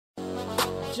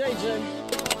JJ.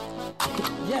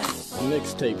 Yes.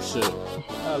 Mixtape shit.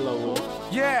 Hello.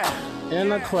 Yeah. In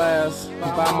the class,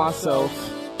 by myself.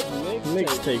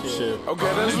 Mixtape shit. Okay,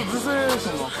 that's what this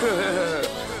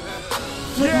is.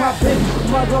 Flick my big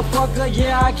motherfucker,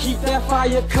 yeah, I keep that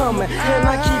fire coming. And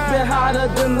I keep it hotter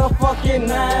than the fucking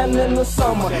 9 in the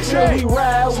summer. Till we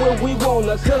ride where we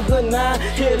wanna, cause the 9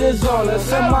 hit is on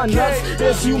us. And my nuts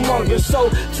is humongous, so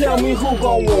tell me who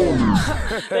gon'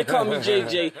 want it. They call me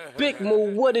JJ, Big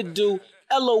Move, what it do?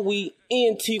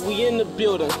 LOE-NT, we in the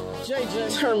building.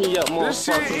 JJ, turn me up, motherfucker. This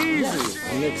shit easy.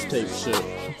 Mixtape shit.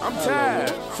 I'm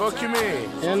tired. Fuck you mean?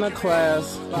 In the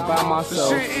class, by myself.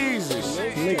 This shit easy.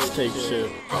 Mixtape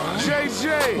shit.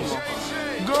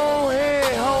 JJ, go ahead,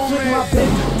 Flick my homie. big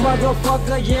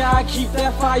motherfucker, yeah, I keep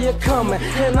that fire coming.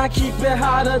 And I keep it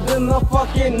hotter than the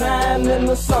fucking 9 in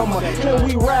the summer. And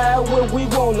we ride where we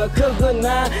wanna, cause the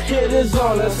 9 hit is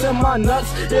on us. And my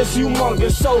nuts is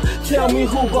humongous, so tell me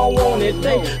who gon' want it.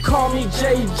 They call me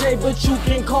JJ, but you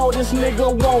can call this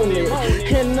nigga Want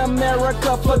It. In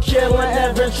America for killing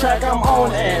every track I'm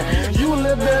on it. You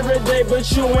live every day, but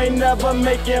you ain't never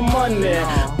making money.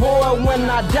 Boy, when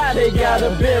I die, they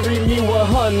gotta bury me with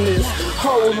hundreds.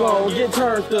 Hold on, get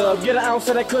turned up, get an ounce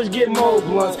of that kush, get more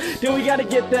blunts. Then we gotta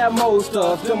get that mo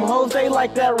stuff. Them hoes, they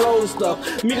like that road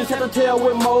stuff. Me just have to tell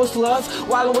with most sluts.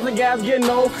 While with the guys get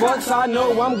no fucks, I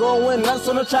know I'm going nuts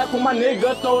on the track with my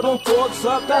nigga. Throw them forks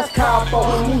up, that's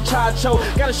capo, muchacho.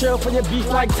 Gotta share for your beef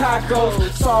like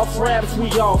tacos. Soft raps,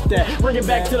 we off that. Bring it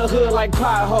back to the hood like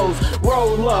potholes.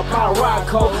 Roll up, I rock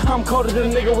cold. I'm colder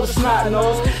than a nigga with a snot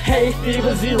nose. Hey,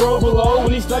 fever 0 below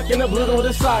when he stuck in the blizzard with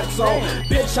his socks on.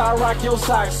 Bitch, I rock your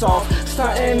socks off.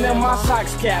 Stuntin' in my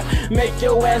socks cap. Make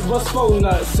your ass bust 4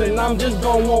 nuts. And I'm just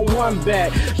gon' want one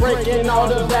back. Breaking all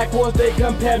the backwards, they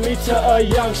compare me to a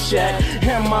young Shaq.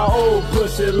 And my old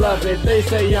pussy love it. They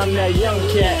say I'm that young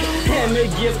cat. And it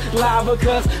gets live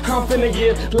cause I'm finna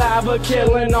get live,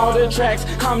 killing all the tracks.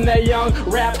 I'm that young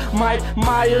rap Mike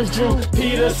Myers, Drew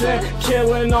Peterson,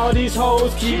 killing all these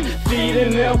hoes, keep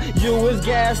feeding them. You is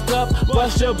gassed up,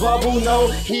 bust your bubble, no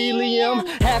helium.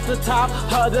 At the top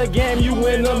of the game, you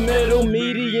in the middle,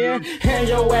 median. And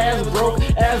your ass broke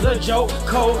as a joke,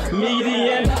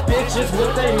 comedian. Bitches,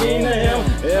 what they mean to him?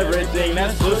 Everything,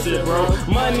 that's pussy, bro.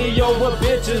 Money over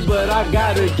bitches, but I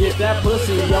gotta get that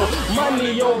pussy, yo.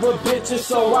 Money over bitches,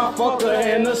 so I fuck her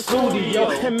in the studio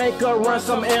and make her run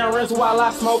some errands while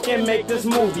I smoke and make this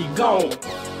movie gone.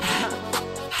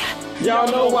 Y'all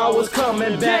know I was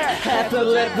coming back. Had to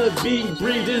let the beat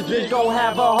breathe. This bitch gon'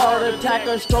 have a heart attack,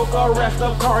 a stroke, arrest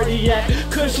of cardiac.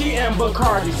 Cause she and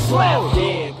Bacardi slap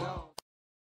dead.